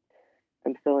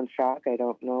 I'm still in shock. I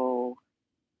don't know,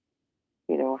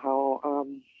 how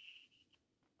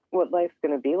what life's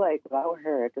going to be like without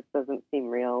her. It just doesn't seem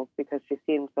real because she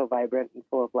seems so vibrant and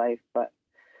full of life. But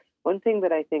one thing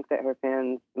that I think that her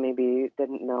fans maybe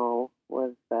didn't know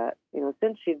was that,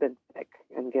 since she'd been sick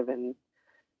and given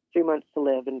 3 months to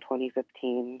live in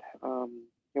 2015,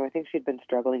 I think she'd been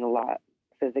struggling a lot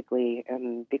physically,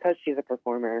 and because she's a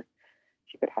performer,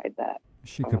 she could hide that.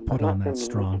 She could put not on that from-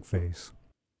 strong face.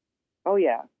 Oh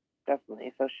yeah,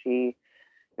 definitely. So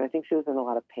I think she was in a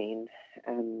lot of pain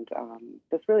and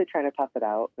just really trying to tough it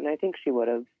out. And I think she would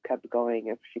have kept going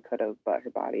if she could have, but her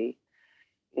body,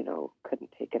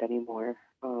 couldn't take it anymore.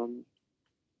 And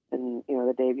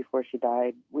the day before she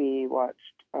died, we watched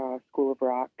School of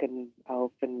Rock and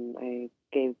Elf, and I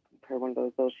gave her one of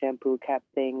those little shampoo cap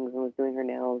things and was doing her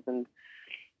nails and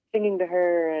singing to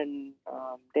her and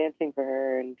dancing for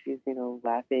her, and she's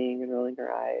laughing and rolling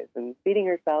her eyes and feeding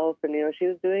herself, and she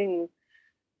was doing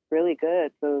really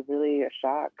good. So it was really a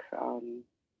shock.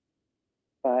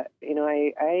 But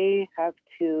I have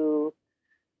to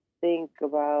think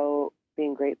about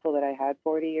being grateful that I had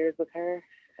 40 years with her,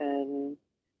 and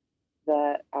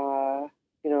that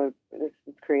this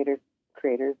is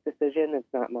creator's decision.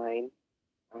 It's not mine.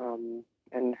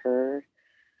 And her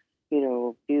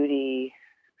beauty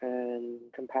and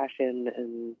compassion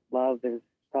and love is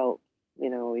felt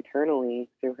eternally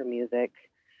through her music.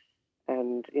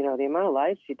 And the amount of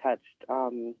lives she touched,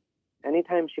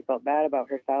 anytime she felt bad about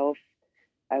herself,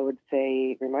 I would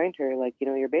say, remind her,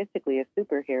 you're basically a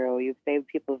superhero. You've saved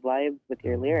people's lives with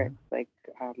your lyrics. Like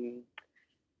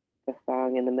the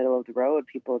song In the Middle of the Road,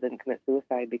 people didn't commit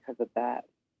suicide because of that.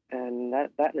 And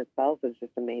that in itself is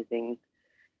just amazing.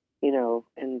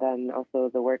 And then also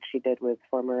the work she did with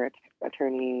former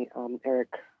Attorney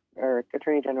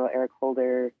General Eric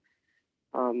Holder,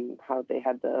 how they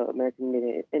had the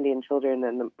American Indian children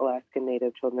and the Alaskan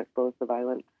Native children exposed to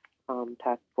violence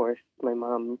task force. My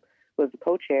mom was the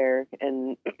co-chair,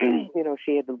 and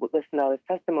she had listened to all this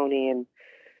testimony, and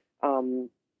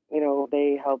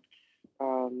they helped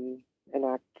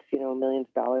enact millions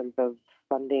of dollars of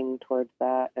funding towards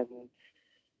that, and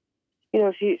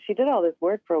she did all this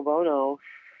work pro bono,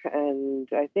 and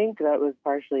I think that was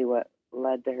partially what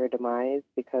led to her demise,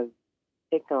 because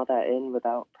taking all that in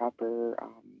without proper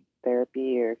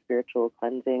therapy or spiritual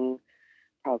cleansing,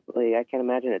 probably, I can't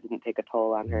imagine it didn't take a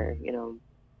toll on her.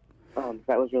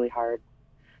 That was really hard.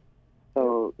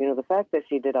 So the fact that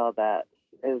she did all that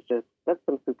is that's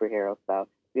some superhero stuff.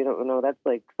 You don't know, that's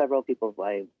like several people's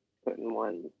lives put in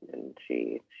one, and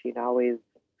she'd always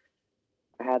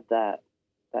had that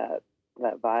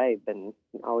vibe and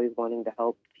always wanting to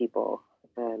help people.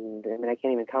 And I mean, I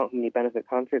can't even count how many benefit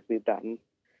concerts we've done.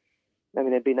 I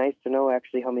mean, it'd be nice to know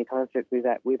actually how many concerts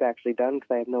we've actually done,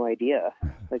 because I have no idea.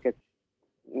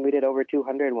 We did over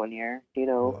 200 one year,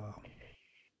 Wow.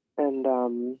 and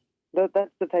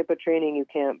that's the type of training you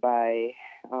can't buy.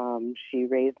 She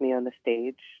raised me on the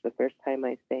stage. The first time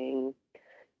I sang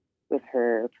with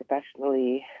her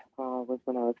professionally was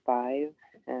when I was 5,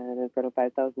 and in front of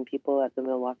 5,000 people at the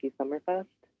Milwaukee Summerfest.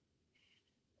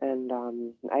 And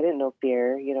I didn't know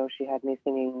fear. She had me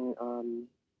singing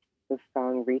the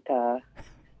song Rita,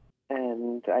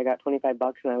 and I got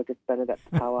 $25, and I would just spend it at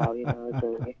the powwow. I was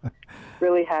really,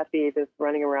 really happy, just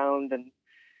running around. And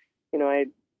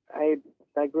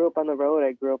I grew up on the road.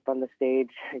 I grew up on the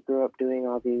stage. I grew up doing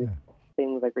all these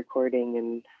things like recording,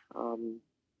 and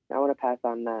I want to pass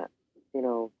on that,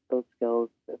 those skills,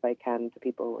 if I can, to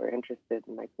people who are interested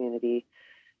in my community,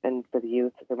 and for the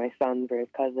youth, for my son, for his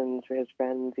cousins, for his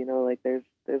friends. There's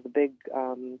a big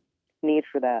need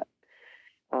for that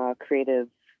creative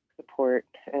support,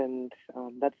 and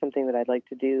that's something that I'd like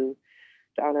to do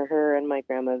to honor her and my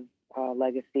grandma's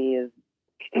legacy, is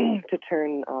to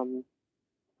turn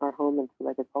our home into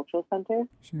like a cultural center.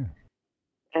 Sure.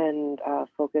 And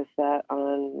focus that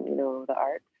on, the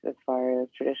arts, as far as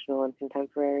traditional and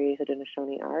contemporary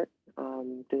Haudenosaunee art,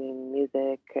 doing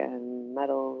music and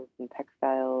metals and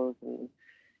textiles and,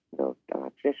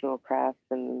 traditional crafts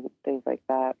and things like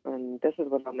that. And this is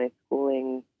what all my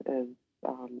schooling is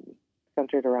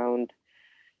centered around,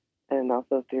 and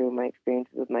also through my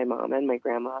experiences with my mom and my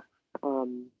grandma. So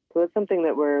it's something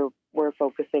that we're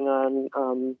focusing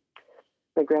on.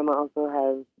 My grandma also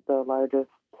has the largest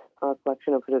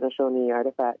collection of Haudenosaunee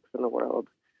artifacts in the world,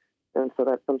 and so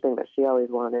that's something that she always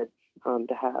wanted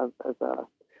to have as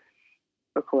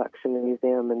a collection, a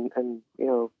museum, and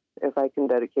if I can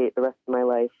dedicate the rest of my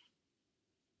life,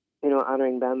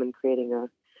 honoring them and creating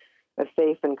a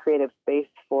safe and creative space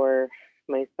for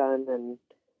my son and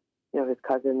his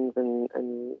cousins, and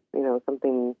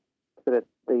something the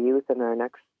youth and our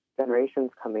next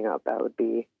generations coming up, that would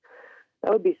be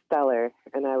stellar,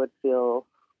 and I would feel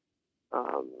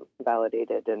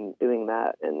validated in doing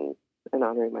that and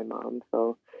honoring my mom.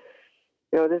 So,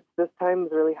 this time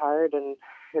is really hard, and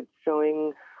it's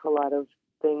showing a lot of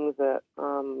things that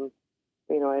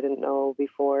I didn't know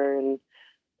before, and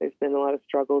there's been a lot of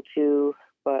struggle too.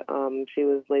 But she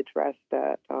was laid to rest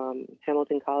at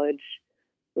Hamilton College,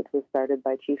 which was started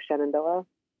by Chief Shenandoah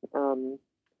and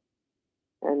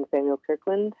Samuel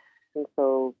Kirkland, and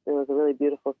so it was a really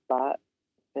beautiful spot.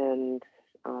 And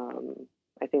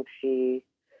I think she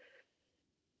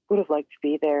would have liked to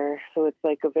be there. So it's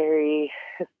like a very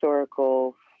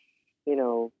historical,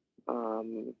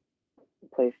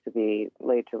 place to be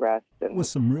laid to rest. And With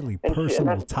some really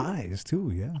personal ties,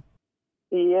 too, yeah.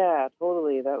 Yeah,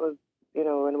 totally. That was,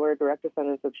 and we're direct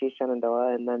descendants of Chief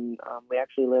Shenandoah. And then we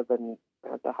actually live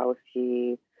at the house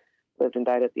he lived and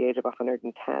died at the age of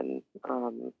 110.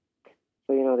 So,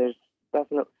 there's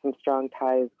definitely some strong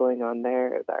ties going on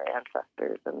there as our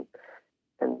ancestors. And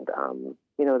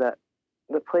that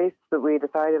the place that we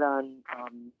decided on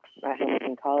at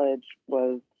Hamilton College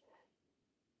was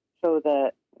so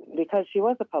that, because she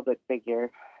was a public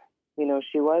figure,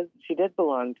 she did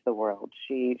belong to the world.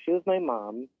 She was my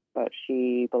mom, but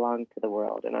she belonged to the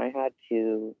world, and I had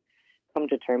to come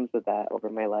to terms with that over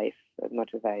my life, as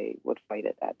much as I would fight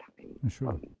at that time.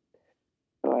 Sure.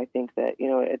 So I think that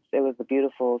it was a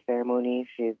beautiful ceremony.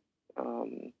 She's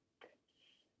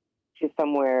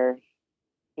somewhere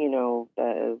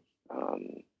that is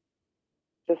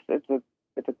just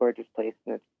it's a gorgeous place,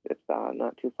 and it's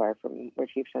not too far from where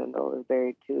Chief Shenandoah was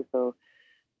buried too. So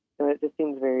it just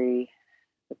seems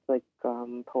it's like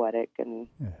poetic and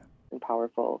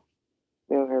powerful.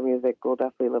 Her music will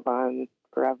definitely live on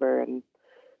forever, and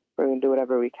we're going to do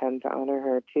whatever we can to honor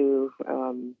her too.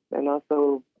 And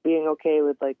also being okay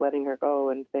with like letting her go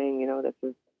and saying,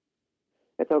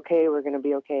 it's okay. We're going to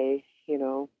be okay. We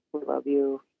love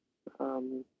you.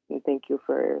 And thank you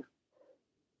for,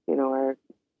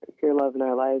 your love in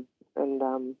our lives.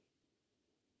 And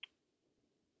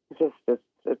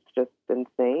it's just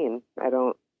insane.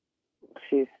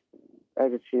 She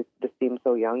just seems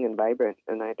so young and vibrant,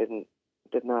 and I did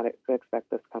not expect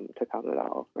this to come at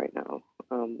all right now.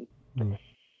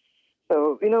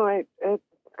 So it's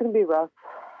going to be rough.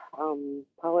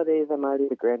 Holidays, I'm already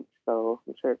the Grinch, so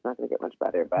I'm sure it's not going to get much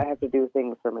better. But I have to do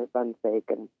things for my son's sake,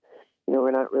 and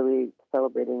we're not really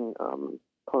celebrating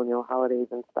colonial holidays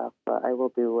and stuff. But I will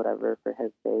do whatever for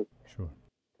his sake. Sure.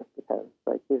 Just because,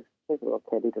 he's a little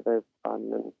kid, he deserves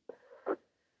fun and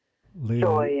Leah,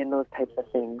 joy and those types of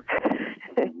things.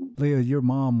 Leah, your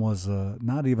mom was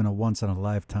not even a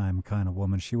once-in-a-lifetime kind of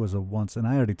woman. She was and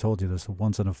I already told you this, a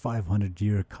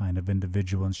once-in-a-500-year kind of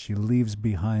individual, and she leaves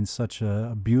behind such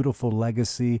a beautiful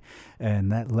legacy,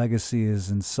 and that legacy is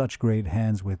in such great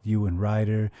hands with you and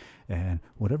Ryder and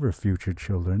whatever future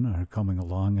children are coming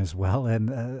along as well.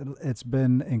 And it's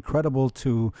been incredible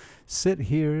to sit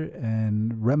here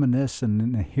and reminisce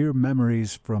and hear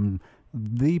memories from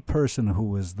the person who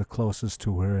was the closest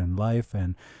to her in life,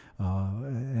 and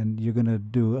you're going to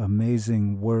do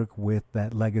amazing work with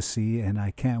that legacy, and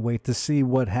I can't wait to see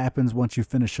what happens once you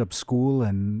finish up school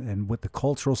and with the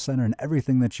Cultural Center and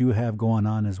everything that you have going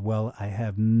on as well. I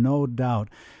have no doubt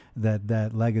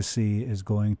that legacy is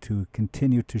going to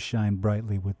continue to shine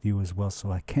brightly with you as well,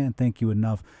 so I can't thank you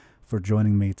enough for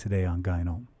joining me today on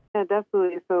Gyno. Yeah,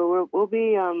 definitely. So we'll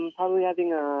be probably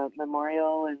having a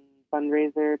memorial and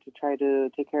fundraiser to try to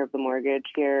take care of the mortgage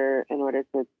here in order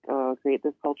to create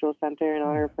this cultural center in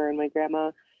honor of her and my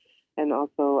grandma. And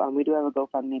also, we do have a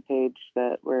GoFundMe page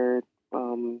that we're,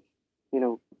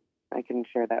 I can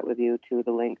share that with you too,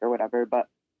 the link or whatever, but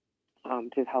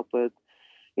to help with,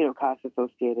 costs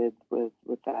associated with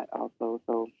that also.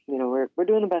 So, we're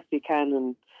doing the best we can,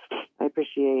 and I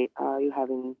appreciate you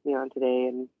having me on today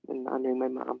and honoring my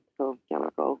mom. So,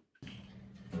 Yamako.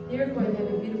 You're going to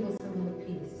have a beautiful symbol of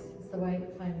peace. It's the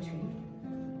white pine tree.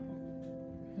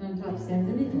 And on top stands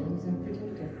an eagle who's our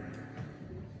protector.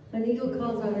 An eagle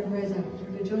calls out and cries out,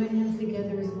 we're to join hands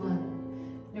together as one,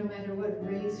 no matter what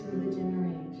race, religion, or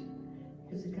age,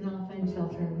 because we can all find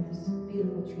shelter with this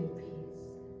beautiful tree of peace.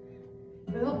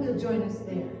 I hope you'll join us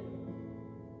there.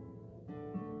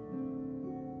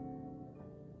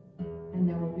 And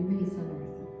there will be peace on earth.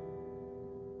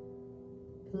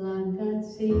 Plant that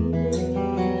seed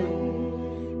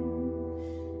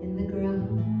in the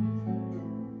ground,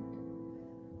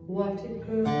 watch it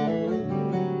grow,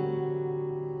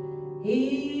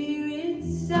 hear its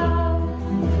sound.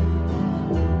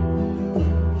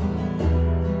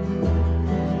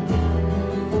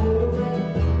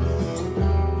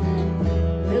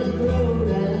 Will grow.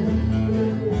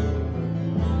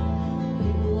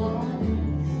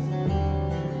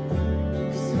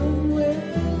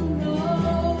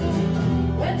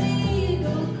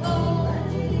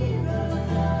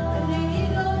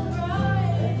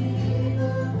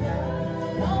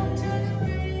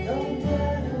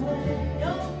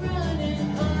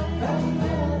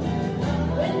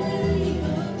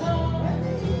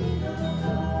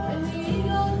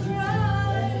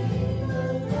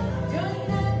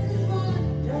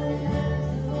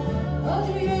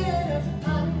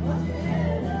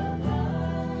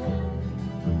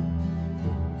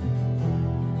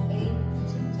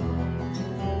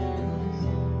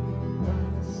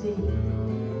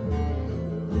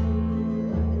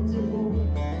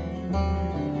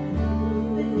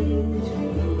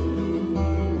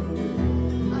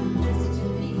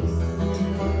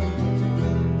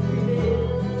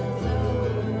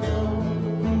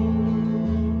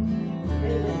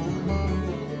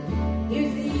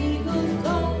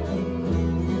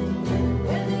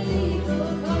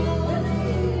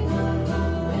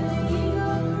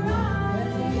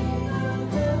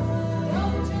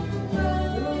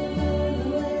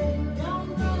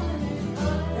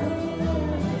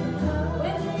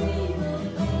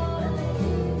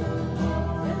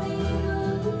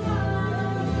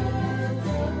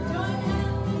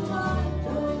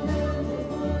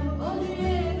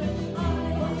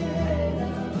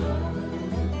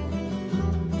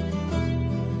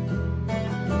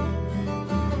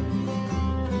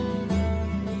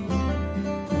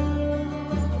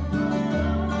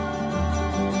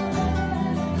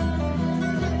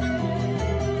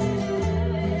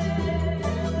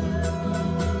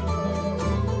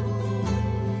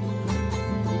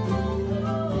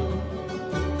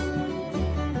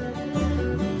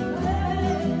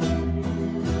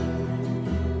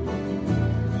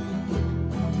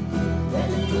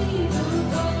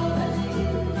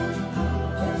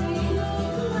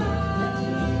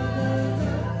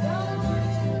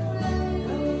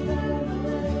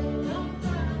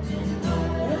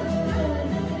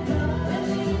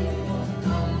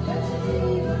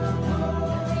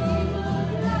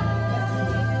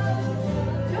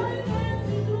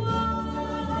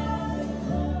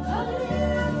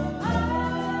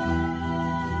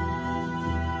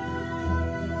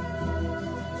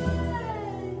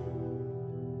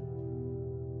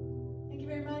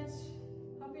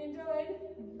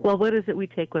 Well, what is it we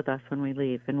take with us when we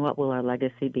leave, and what will our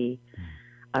legacy be?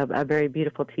 A very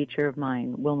beautiful teacher of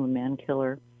mine, Wilma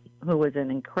Mankiller, who was an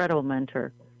incredible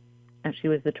mentor, and she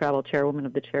was the tribal chairwoman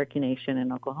of the Cherokee Nation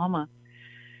in Oklahoma.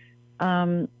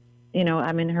 You know,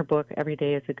 I'm in her book, Every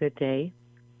Day is a Good Day,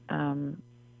 and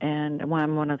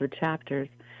I'm one of the chapters.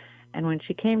 And when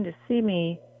she came to see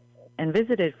me and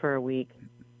visited for a week,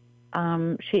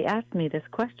 she asked me this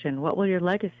question: what will your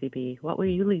legacy be? What will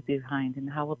you leave behind, and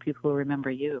how will people remember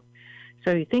you?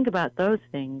 So you think about those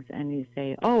things and you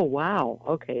say, oh, wow,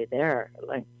 okay, there.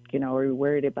 Like, you know, are we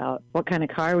worried about what kind of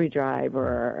car we drive,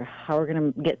 or how we're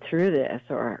going to get through this,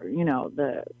 or, you know,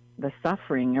 the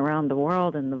suffering around the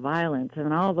world and the violence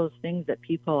and all those things that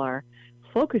people are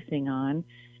focusing on,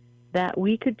 that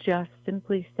we could just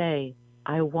simply say,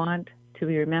 I want to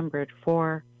be remembered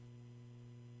for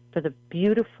the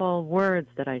beautiful words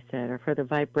that I said, or for the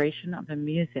vibration of the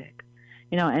music.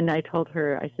 You know, and I told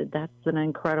her, I said, that's an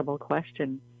incredible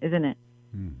question, isn't it?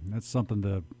 That's something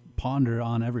to ponder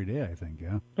on every day, I think,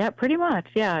 yeah? Yeah, pretty much,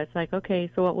 yeah. It's like, okay,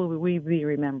 so what will we be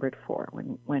remembered for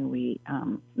when we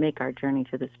make our journey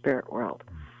to the spirit world?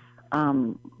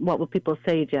 What will people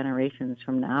say generations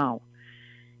from now?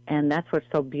 And that's what's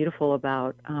so beautiful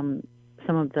about some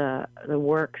of the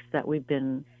works that we've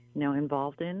been, you know,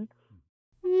 involved in.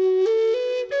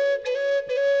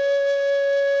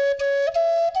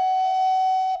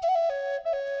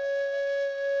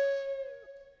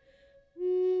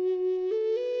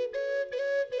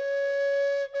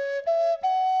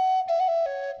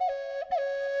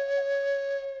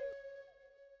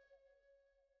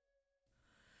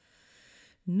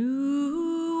 Nuo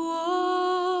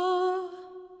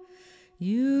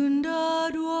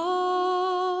Yundadwa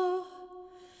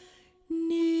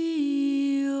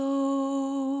Neo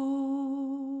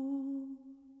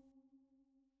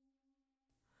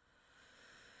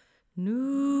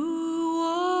Nuo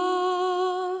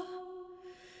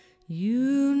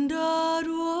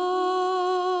Yundadwa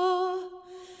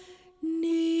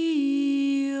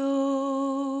Neo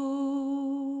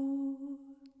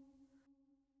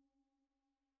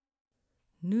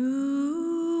Nuo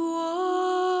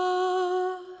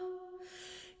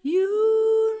Yundadwa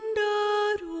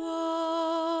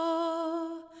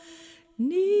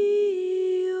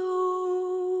Neo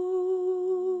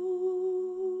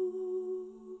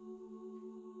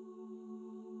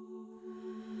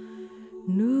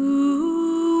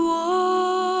Nuo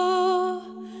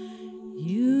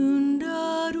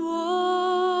Yundadwa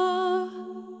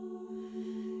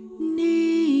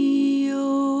Neo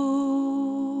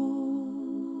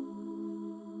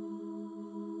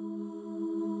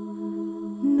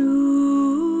Nuo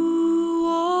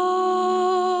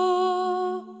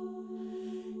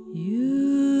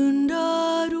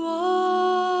Yundadwa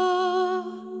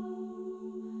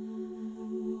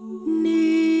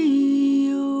Neo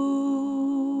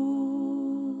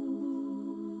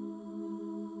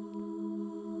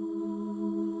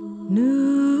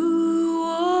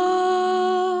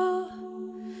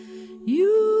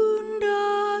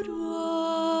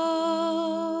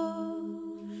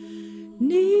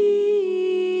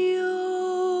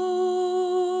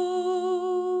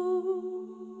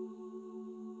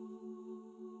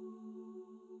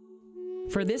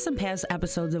For this and past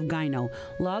episodes of Gyno,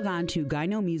 log on to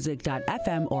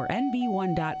gynomusic.fm or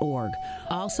nb1.org.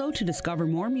 Also, to discover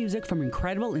more music from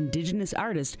incredible Indigenous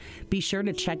artists, be sure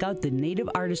to check out the Native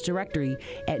Artist Directory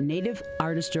at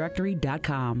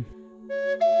nativeartistdirectory.com.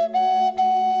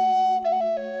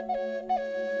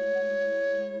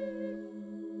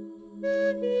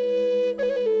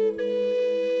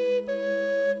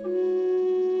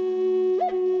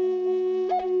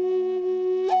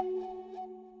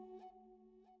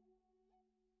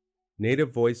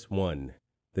 Native Voice One,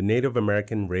 the Native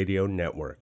American Radio Network.